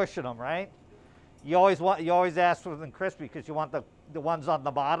keep pushing them, right? You always ask for them crispy because you want the ones on the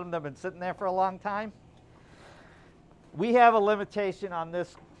bottom that have been sitting there for a long time. We have a limitation on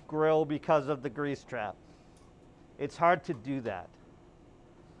this grill because of the grease trap. It's hard to do that.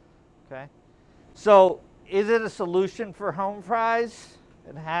 Okay? So, is it a solution for home fries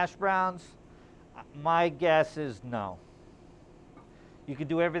and hash browns? My guess is no. You can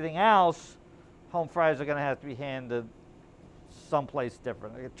do everything else. Home fries are going to have to be handed someplace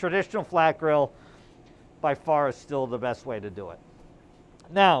different. A traditional flat grill, by far, is still the best way to do it.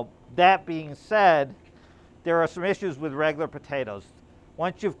 Now, that being said, there are some issues with regular potatoes.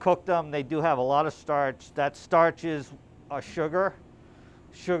 Once you've cooked them, they do have a lot of starch. That starch is a sugar.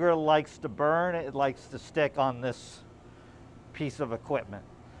 Sugar likes to burn. It likes to stick on this piece of equipment.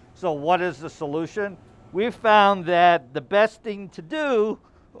 So what is the solution? We've found that the best thing to do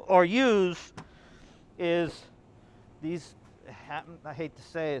or use is these, I hate to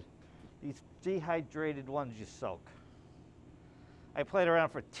say it, these dehydrated ones you soak. I played around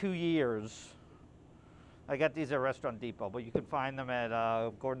for 2 years. I got these at Restaurant Depot, but you can find them at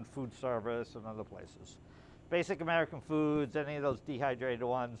Gordon Food Service and other places. Basic American Foods, any of those dehydrated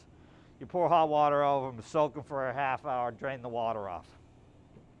ones. You pour hot water over them, soak them for a half hour, drain the water off.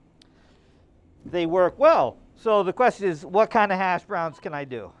 They work well. So the question is, what kind of hash browns can I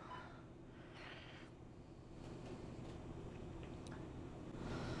do?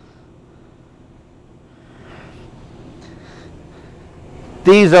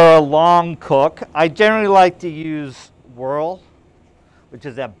 These are a long cook. I generally like to use Whirl, which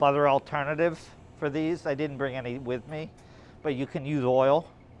is that butter alternative for these. I didn't bring any with me, but you can use oil.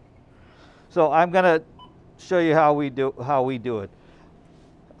 So I'm going to show you how we do it.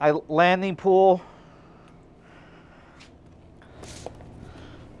 Landing pool,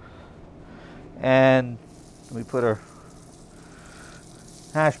 and we put our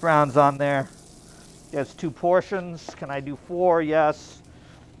hash browns on there. There's 2 portions. Can I do 4? Yes.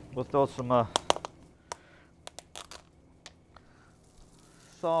 We'll throw some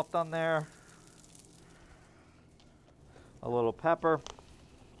salt on there, a little pepper.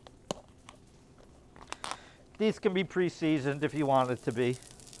 These can be pre-seasoned if you want it to be,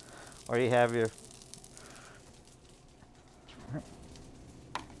 or you have your.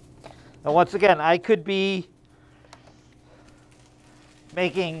 Now once again, I could be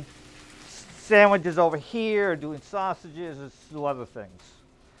making sandwiches over here, or doing sausages, or do other things.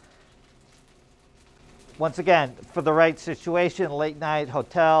 Once again, for the right situation, late night,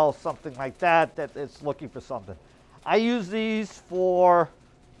 hotel, something like that, that it's looking for something. I use these for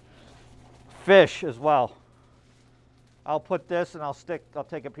Fish as well. I'll put this and I'll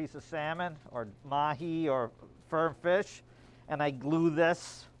take a piece of salmon or mahi or firm fish, and I glue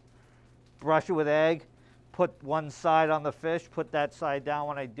this, brush it with egg, put one side on the fish, put that side down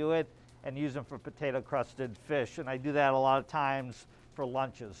when I do it, and use them for potato crusted fish. And I do that a lot of times for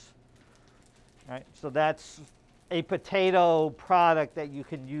lunches. All right, so that's a potato product that you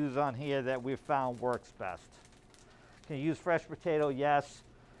can use on here that we've found works best. Can you use fresh potato? Yes.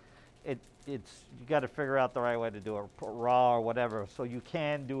 You got to figure out the right way to do it, raw or whatever, so you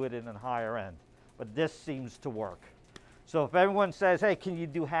can do it in a higher end. But this seems to work. So if everyone says, hey, can you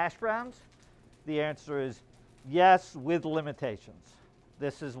do hash browns? The answer is yes, with limitations.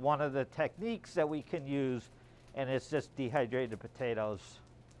 This is one of the techniques that we can use, and it's just dehydrated potatoes.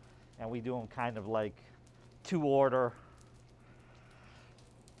 And we do them kind of like to order.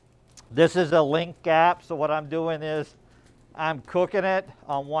 This is a link gap, so what I'm doing is I'm cooking it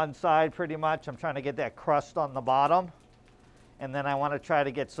on one side pretty much. I'm trying to get that crust on the bottom. And then I want to try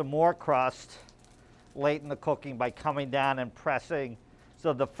to get some more crust late in the cooking by coming down and pressing.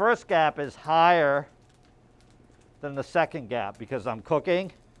 So the first gap is higher than the second gap because I'm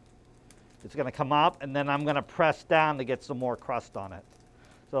cooking. It's going to come up, and then I'm going to press down to get some more crust on it.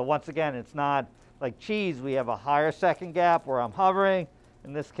 So once again, it's not like cheese. We have a higher second gap where I'm hovering.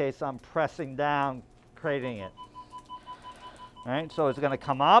 In this case, I'm pressing down, creating it. All right, so it's going to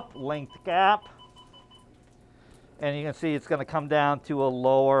come up, linked gap, and you can see it's going to come down to a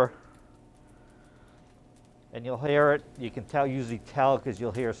lower, and you'll hear it. You can tell, usually tell, because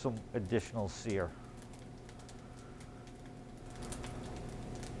you'll hear some additional sear.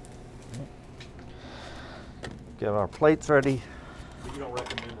 Get our plates ready. But you don't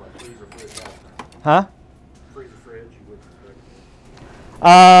recommend like freezer fridge after? Huh? Freezer fridge, you wouldn't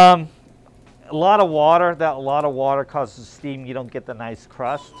recommend? A lot of water causes steam. You don't get the nice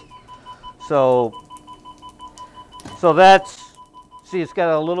crust. So that's, see, it's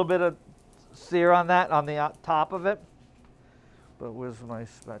got a little bit of sear on that, on the top of it. But where's my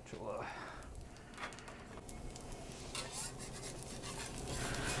spatula?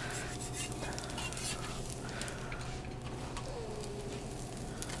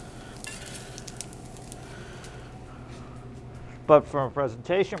 But from a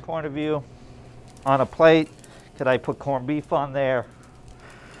presentation point of view, on a plate, could I put corned beef on there?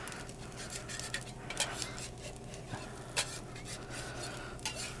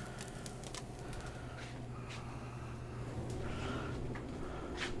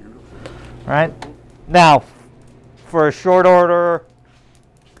 Right? Now, for a short order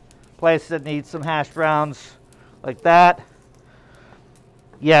place that needs some hash browns like that,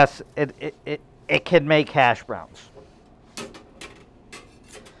 yes, it can make hash browns.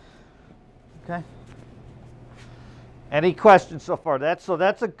 Okay. Any questions so far? That's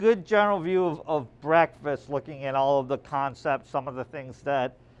a good general view of breakfast, looking at all of the concepts, some of the things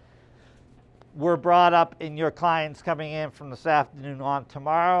that were brought up in your clients coming in from this afternoon on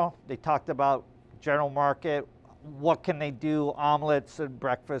tomorrow. They talked about general market, what can they do, omelets and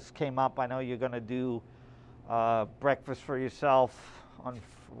breakfast came up. I know you're going to do breakfast for yourself.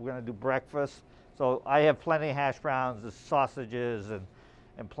 We're going to do breakfast. So I have plenty of hash browns, the sausages, and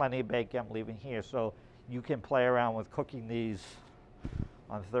plenty of bacon I'm leaving here. So you can play around with cooking these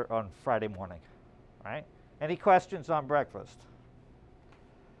on Friday morning. All right? Any questions on breakfast?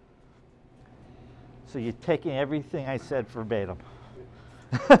 So you're taking everything I said verbatim.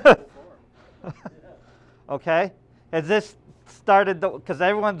 Okay? Has this started, because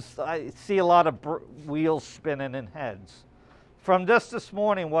I see a lot of wheels spinning in heads. From just this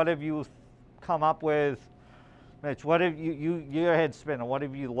morning, what have you come up with? Mitch, what have your head spinning? What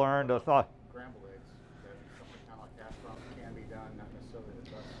have you learned or thought? Scrambled eggs. Something kind of like hash browns can be done, not necessarily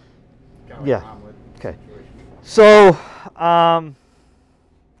the best. Kind of Yeah. like an omelet Okay. situation. So,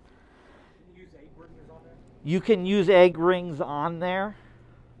 You can use egg rings on there. you can use egg rings on there.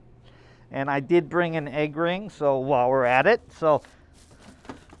 And I did bring an egg ring, so while we're at it. So,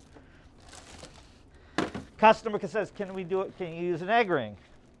 customer says, can we do it? Can you use an egg ring?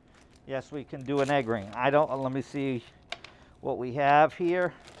 Yes, we can do an egg ring. Let me see what we have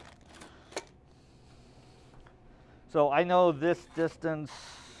here. So I know this distance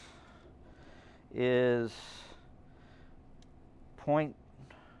is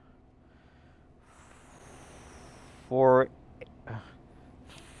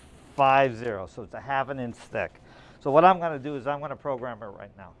 0.450, so it's a half an inch thick. So what I'm going to do is I'm going to program it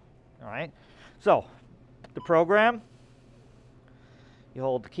right now. All right. So the program. You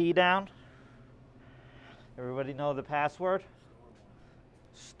hold the key down. Everybody know the password?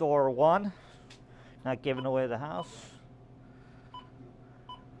 Store 1. Not giving away the house.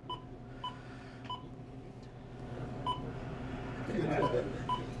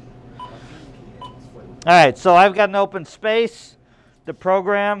 All right, so I've got an open space. The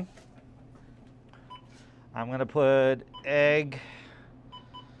program, I'm going to put egg.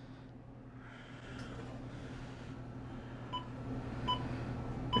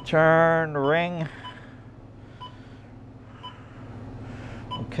 Return ring.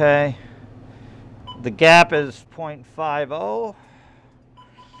 Okay. The gap is 0.50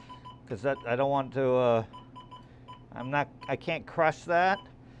 because that I don't want to. I can't crush that.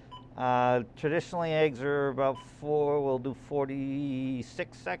 Traditionally, eggs are about we'll do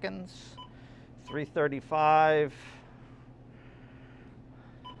 46 seconds, 335.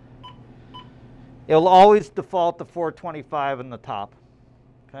 It'll always default to 425 in the top,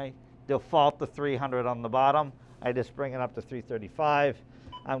 okay? Default to 300 on the bottom. I just bring it up to 335.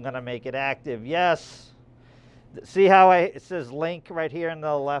 I'm gonna make it active, yes. See how it says link right here in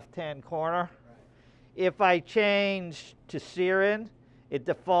the left-hand corner? Right. If I change to Siren, it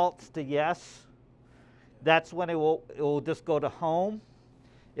defaults to yes. That's when it will just go to home.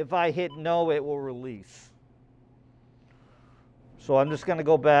 If I hit no, it will release. So I'm just gonna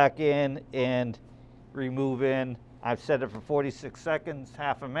go back in and remove in. I've set it for 46 seconds,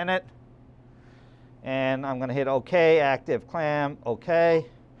 half a minute. And I'm gonna hit OK, active clam, OK.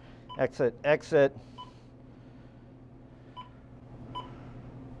 Exit, exit.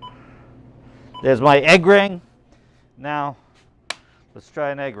 There's my egg ring. Now, let's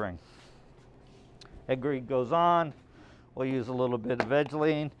try an egg ring. Egg ring goes on. We'll use a little bit of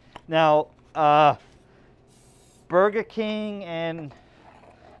Vegeline. Now, Burger King and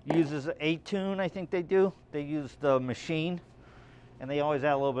uses A-Tune, I think they do. They use the machine, and they always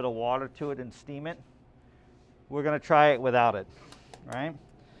add a little bit of water to it and steam it. We're gonna try it without it, right?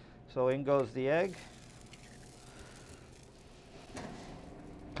 So in goes the egg.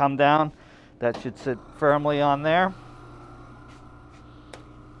 Come down. That should sit firmly on there.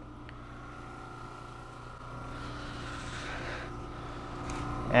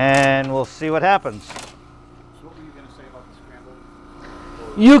 And we'll see what happens. So what were you going to say about the scramble?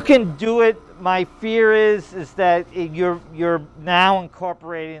 You can do it. My fear is that you're now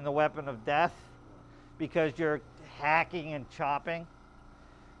incorporating the weapon of death because you're hacking and chopping.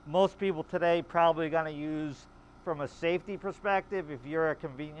 Most people today probably going to use, from a safety perspective, if you're a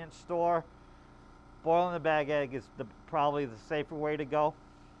convenience store, boiling the bag egg is probably the safer way to go.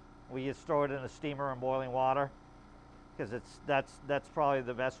 We just throw it in a steamer in boiling water because that's probably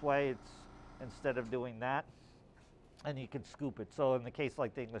the best way. It's instead of doing that, and you can scoop it. So in the case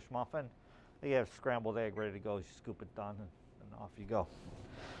like the English muffin, they have scrambled egg ready to go. You scoop it done, and off you go. All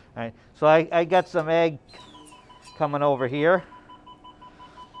right. So I got some egg coming over here.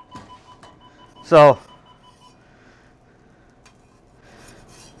 So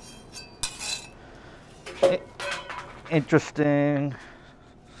interesting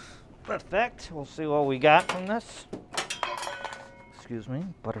effect. We'll see what we got from this. Excuse me,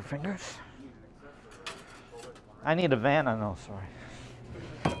 Butterfingers. I need a van, I know, sorry.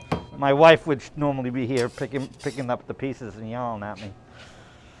 My wife would normally be here picking up the pieces and yelling at me.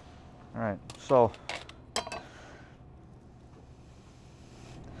 All right, so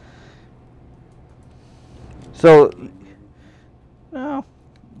no.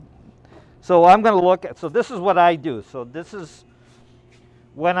 So I'm going to look at, so this is what I do. So this is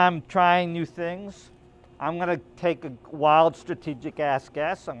when I'm trying new things. I'm going to take a wild strategic ass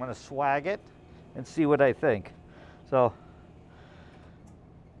guess. I'm going to swag it and see what I think. So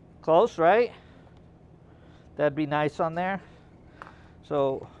close, right? That'd be nice on there.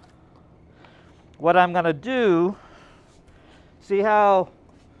 So what I'm going to do, see how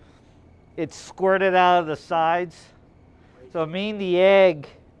it's squirted out of the sides? So I mean the egg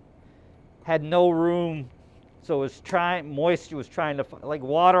had no room, so it was moisture was trying to, like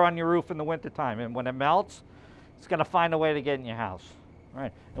water on your roof in the wintertime, and when it melts, it's going to find a way to get in your house,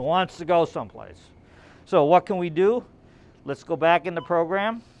 right? It wants to go someplace. So what can we do? Let's go back in the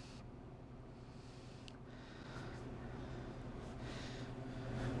program.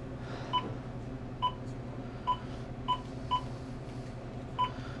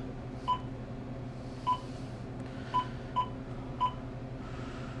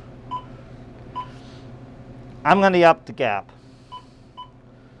 I'm going to up the gap.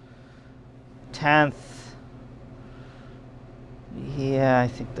 1/10. Yeah, I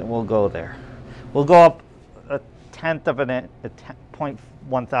think that we'll go there. We'll go up 1/10 of an inch,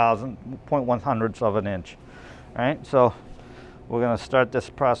 0.1 of an inch. All right, so we're going to start this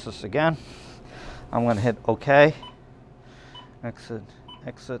process again. I'm going to hit OK. Exit,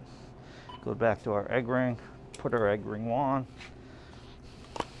 exit. Go back to our egg ring. Put our egg ring on.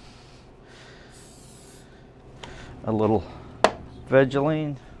 A little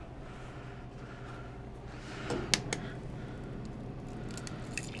Vegeline.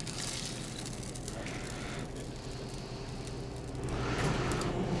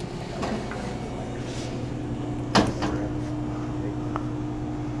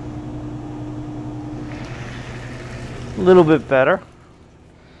 A little bit better.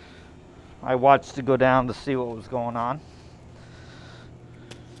 I watched it go down to see what was going on.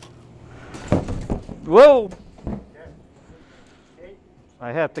 Whoa!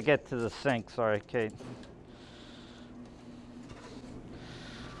 I have to get to the sink, sorry, Kate.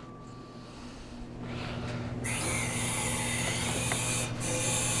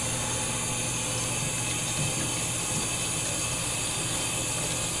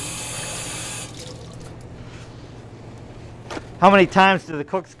 How many times do the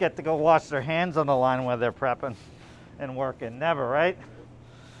cooks get to go wash their hands on the line while they're prepping and working? Never, right?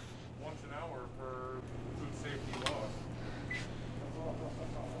 Once an hour for food safety laws.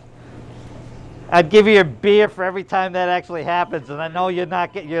 I'd give you a beer for every time that actually happens, and I know you're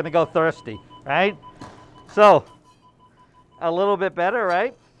gonna go thirsty, right? So, a little bit better,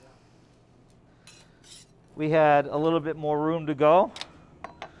 right? We had a little bit more room to go.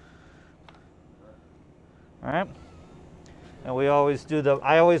 All right. And we always do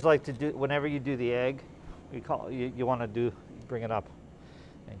I always like to do, whenever you do the egg, you want to bring it up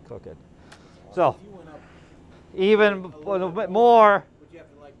and cook it. So, even a little bit more. Would you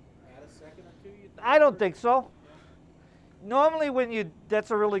have to like add a second or two? I don't think so. Normally that's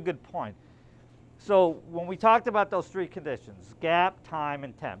a really good point. So when we talked about those three conditions, gap, time,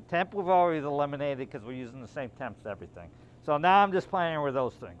 and temp. Temp we've already eliminated because we're using the same temps to everything. So now I'm just playing with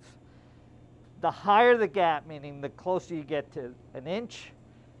those things. The higher the gap, meaning the closer you get to an inch,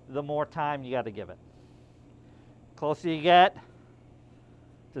 the more time you got to give it. Closer you get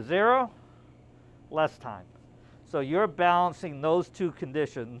to 0, less time. So you're balancing those two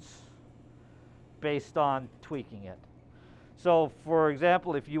conditions based on tweaking it. So for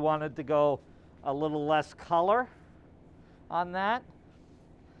example, if you wanted to go a little less color on that,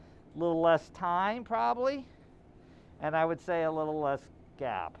 a little less time probably, and I would say a little less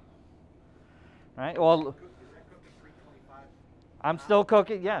gap. Right? Well, Is that cooking 325? I'm still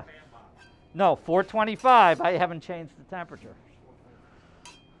cooking, yeah. No, 425. I haven't changed the temperature.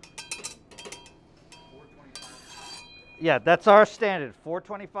 425. Yeah, that's our standard.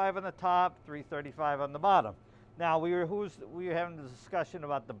 425 on the top, 335 on the bottom. Now we were having a discussion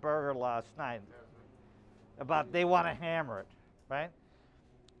about the burger last night. About they want to hammer it, right?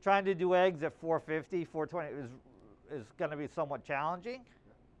 Trying to do eggs at 450, 420 is going to be somewhat challenging,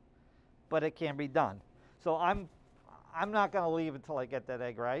 but it can be done. So I'm not going to leave until I get that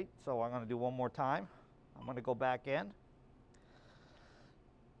egg right. So I'm going to do one more time. I'm going to go back in.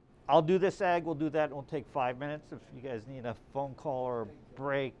 I'll do this egg. We'll do that. It will take 5 minutes. If you guys need a phone call or a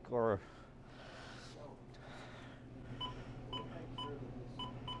break or.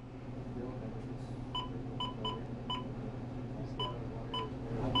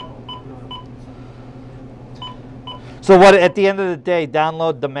 So what, at the end of the day,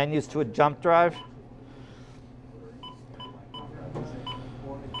 download the menus to a jump drive?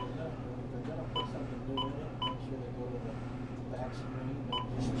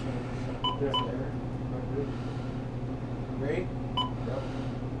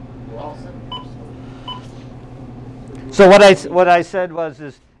 So what I said was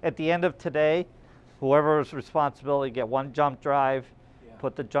at the end of today, whoever's responsibility get one jump drive,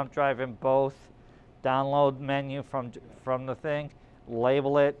 put the jump drive in both, download menu from the thing,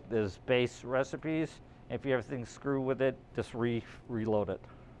 label it. There's base recipes. If you have things screw with it, just reload it.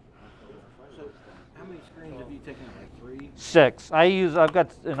 So how many screens have you taken out? Like 3? 6. I've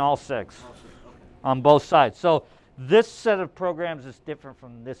got in all 6 Okay. on both sides. So this set of programs is different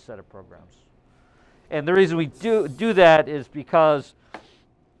from this set of programs. And the reason we do that is because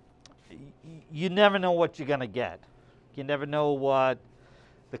you never know what you're going to get. You never know what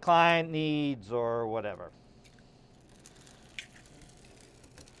the client needs or whatever.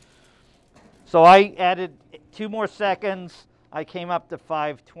 So I added 2 more seconds. I came up to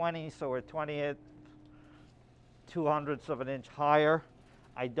 520, so we're 2/200ths of an inch higher.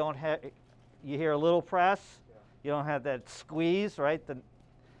 I don't have, you hear a little press. You don't have that squeeze, right?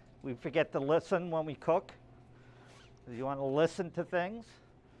 We forget to listen when we cook. You want to listen to things.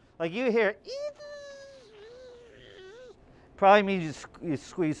 Like you hear, probably means you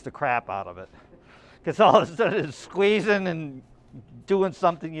squeeze the crap out of it. Because all of a sudden it's squeezing and doing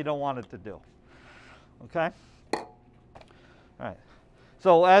something you don't want it to do. Okay? All right.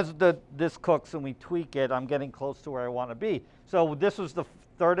 So as this cooks and we tweak it, I'm getting close to where I want to be. So this was the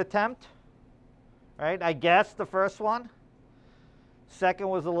 3rd attempt, right? I guessed the first one. Second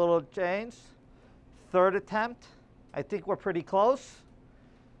was a little changed. 3rd attempt, I think we're pretty close.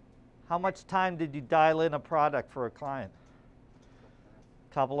 How much time did you dial in a product for a client?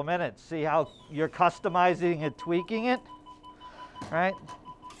 Couple of minutes. See how you're customizing and tweaking it, right?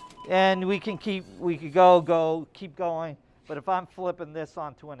 And we could keep going. But if I'm flipping this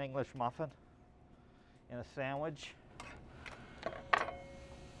onto an English muffin in a sandwich,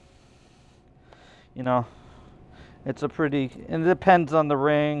 you know, it's a pretty, and it depends on the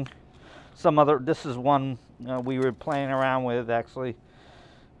ring. This is one we were playing around with actually.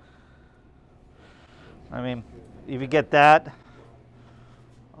 I mean, if you get that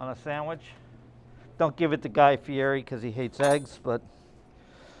on a sandwich, don't give it to Guy Fieri because he hates eggs, but,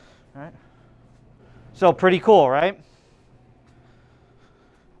 all right. So pretty cool, right?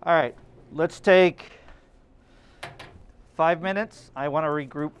 All right, let's take 5 minutes. I want to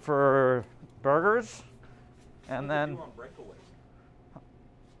regroup for burgers, and then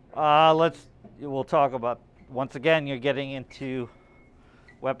we'll talk about, once again, you're getting into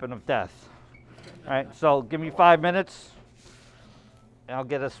weapon of death. All right, so give me 5 minutes, and I'll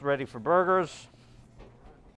get us ready for burgers.